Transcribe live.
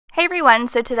Hey everyone,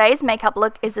 so today's makeup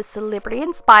look is a celebrity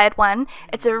inspired one.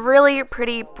 It's a really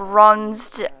pretty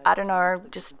bronzed, I don't know,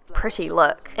 just pretty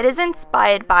look. It is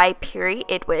inspired by Perrie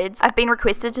Edwards. I've been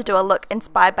requested to do a look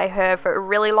inspired by her for a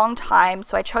really long time,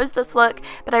 so I chose this look,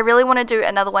 but I really want to do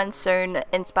another one soon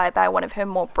inspired by one of her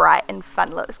more bright and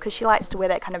fun looks because she likes to wear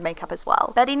that kind of makeup as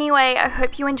well. But anyway, I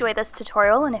hope you enjoy this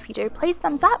tutorial, and if you do, please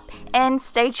thumbs up and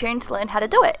stay tuned to learn how to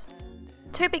do it.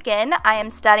 To begin, I am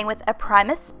starting with a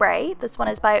primer spray. This one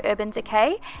is by Urban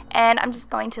Decay, and I'm just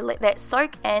going to let that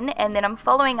soak in, and then I'm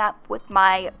following up with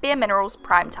my Bare Minerals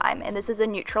Prime Time, and this is a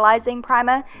neutralizing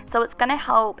primer, so it's going to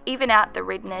help even out the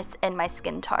redness in my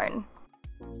skin tone.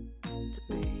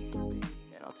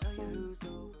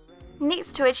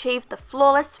 Next, to achieve the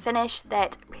flawless finish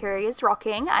that Perrie is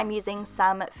rocking, I'm using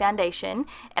some foundation,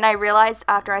 and I realized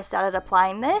after I started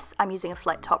applying this, I'm using a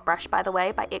flat top brush by the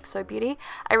way by xoBeauty,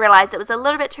 I realized it was a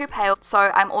little bit too pale,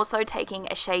 so I'm also taking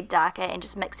a shade darker and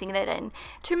just mixing that in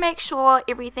to make sure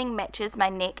everything matches my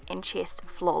neck and chest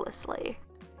flawlessly.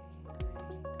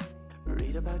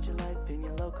 Read about your life in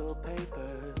your local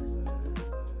papers.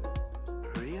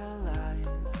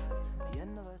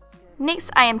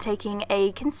 Next, I am taking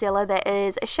a concealer that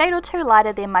is a shade or two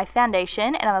lighter than my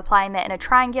foundation, and I'm applying that in a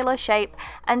triangular shape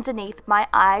underneath my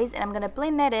eyes, and I'm going to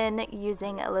blend that in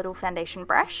using a little foundation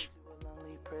brush.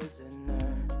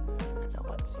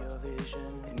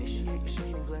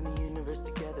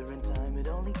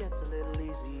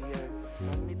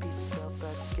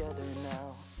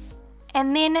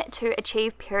 And then to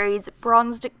achieve Perrie's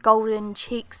bronzed golden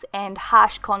cheeks and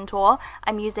harsh contour,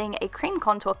 I'm using a cream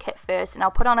contour kit first, and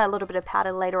I'll put on a little bit of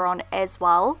powder later on as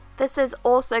well. This is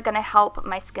also going to help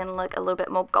my skin look a little bit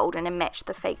more golden and match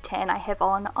the fake tan I have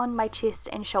on my chest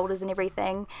and shoulders and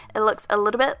everything. It looks a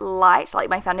little bit light, like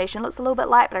my foundation looks a little bit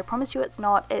light, but I promise you it's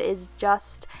not. It is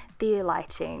just the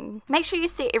lighting. Make sure you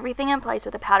set everything in place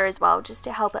with the powder as well, just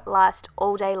to help it last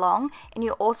all day long. And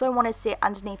you also want to set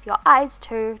underneath your eyes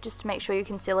too, just to make sure your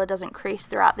concealer doesn't crease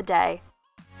throughout the day.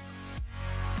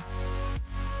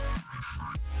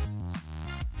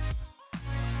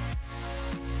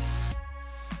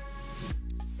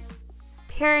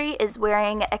 Perrie is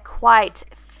wearing a quite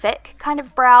thick kind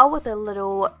of brow with a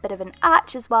little bit of an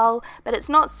arch as well, but it's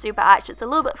not super arch, it's a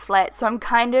little bit flat, so I'm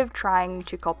kind of trying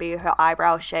to copy her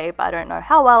eyebrow shape. I don't know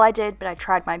how well I did, but I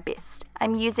tried my best.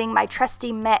 I'm using my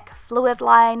trusty MAC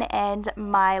Fluidline and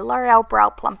my Loreal brow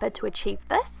plumper to achieve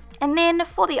this. And then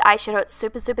for the eyeshadow, it's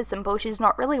super simple. She's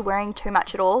not really wearing too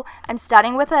much at all. I'm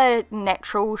starting with a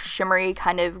natural shimmery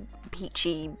kind of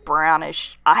peachy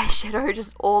brownish eyeshadow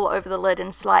just all over the lid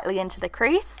and slightly into the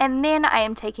crease, and then I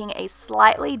am taking a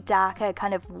slightly darker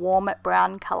kind of warm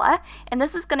brown color, and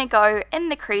this is going to go in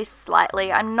the crease slightly.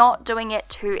 I'm not doing it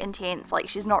too intense, like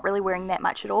she's not really wearing that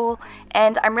much at all,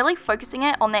 and I'm really focusing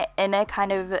it on that inner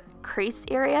kind of crease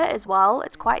area as well.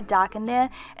 It's quite dark in there,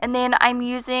 and then I'm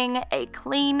using a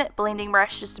clean blending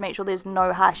brush just to make sure there's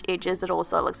no harsh edges at all,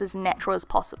 so it looks as natural as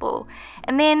possible.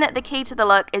 And then the key to the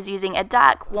look is using a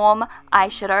dark warm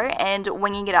eyeshadow and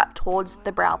winging it up towards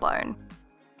the brow bone.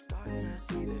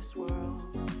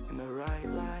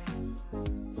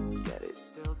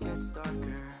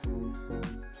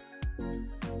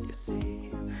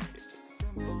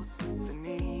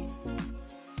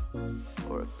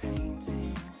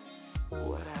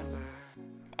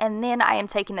 And then I am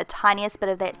taking the tiniest bit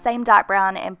of that same dark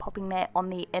brown and popping that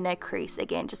on the inner crease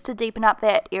again, just to deepen up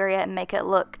that area and make it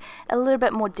look a little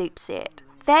bit more deep set.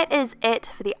 That is it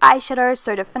for the eyeshadow,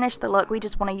 so to finish the look we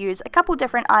just want to use a couple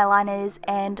different eyeliners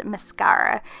and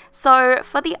mascara. So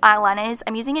for the eyeliners,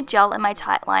 I'm using a gel in my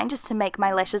tight line just to make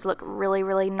my lashes look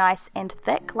really nice and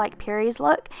thick like Perrie's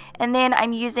look, and then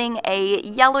I'm using a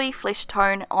yellowy flesh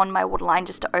tone on my waterline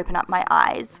just to open up my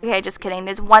eyes. Okay, just kidding,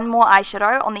 there's one more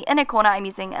eyeshadow. On the inner corner I'm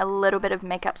using a little bit of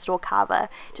Makeup Store Cava,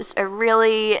 just a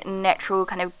really natural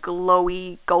kind of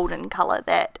glowy golden color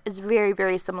that is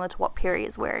very similar to what Perrie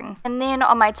is wearing. And then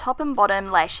on my top and bottom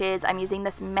lashes, I'm using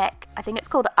this MAC, I think it's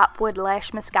called Upward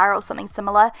Lash mascara or something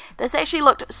similar. This actually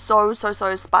looked so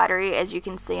spidery, as you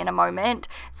can see in a moment,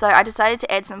 so I decided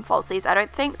to add some falsies. I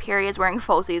don't think Perrie is wearing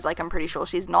falsies, like I'm pretty sure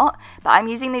she's not, but I'm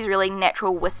using these really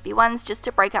natural wispy ones just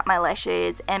to break up my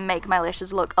lashes and make my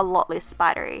lashes look a lot less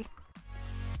spidery.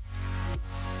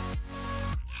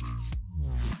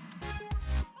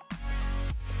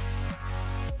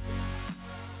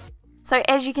 So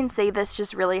as you can see, this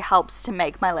just really helps to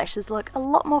make my lashes look a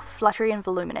lot more fluttery and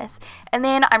voluminous. And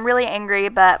then I'm really angry,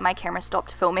 but my camera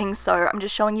stopped filming, so I'm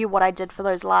just showing you what I did for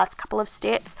those last couple of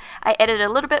steps. I added a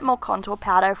little bit more contour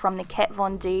powder from the Kat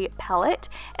Von D palette,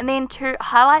 and then to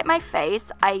highlight my face,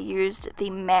 I used the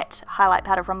matte highlight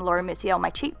powder from Mercier on my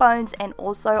cheekbones and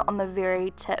also on the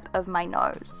very tip of my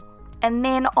nose. And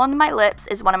then on my lips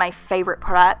is one of my favorite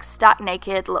products, Stark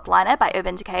Naked Lip Liner by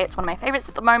Urban Decay. It's one of my favorites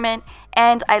at the moment,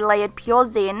 and I layered Pure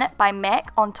Zen by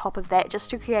MAC on top of that just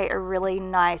to create a really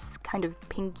nice kind of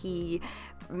pinky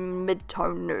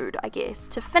mid-tone nude, I guess.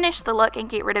 To finish the look and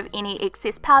get rid of any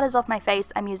excess powders off my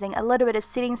face, I'm using a little bit of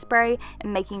setting spray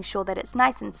and making sure that it's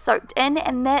nice and soaked in,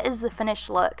 and that is the finished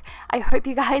look. I hope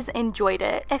you guys enjoyed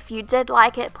it. If you did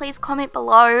like it, please comment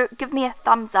below, give me a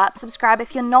thumbs up, subscribe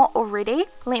if you're not already.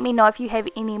 Let me know if you have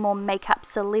any more makeup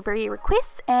celebrity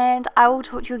requests, and I will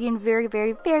talk to you again very,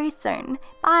 very, very soon.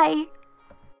 Bye!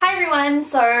 Hi everyone,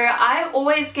 so I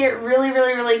always get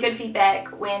really good feedback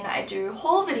when I do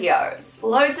haul videos.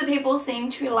 Loads of people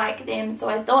seem to like them, so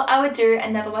I thought I would do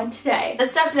another one today. The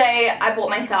stuff today I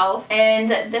bought myself, and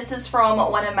this is from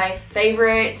one of my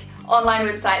favorite online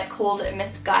websites called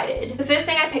Misguided. The first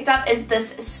thing I picked up is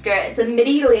this skirt. It's a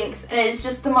midi length and it's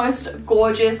just the most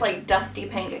gorgeous like dusty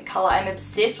pink color. I'm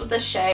obsessed with this shade.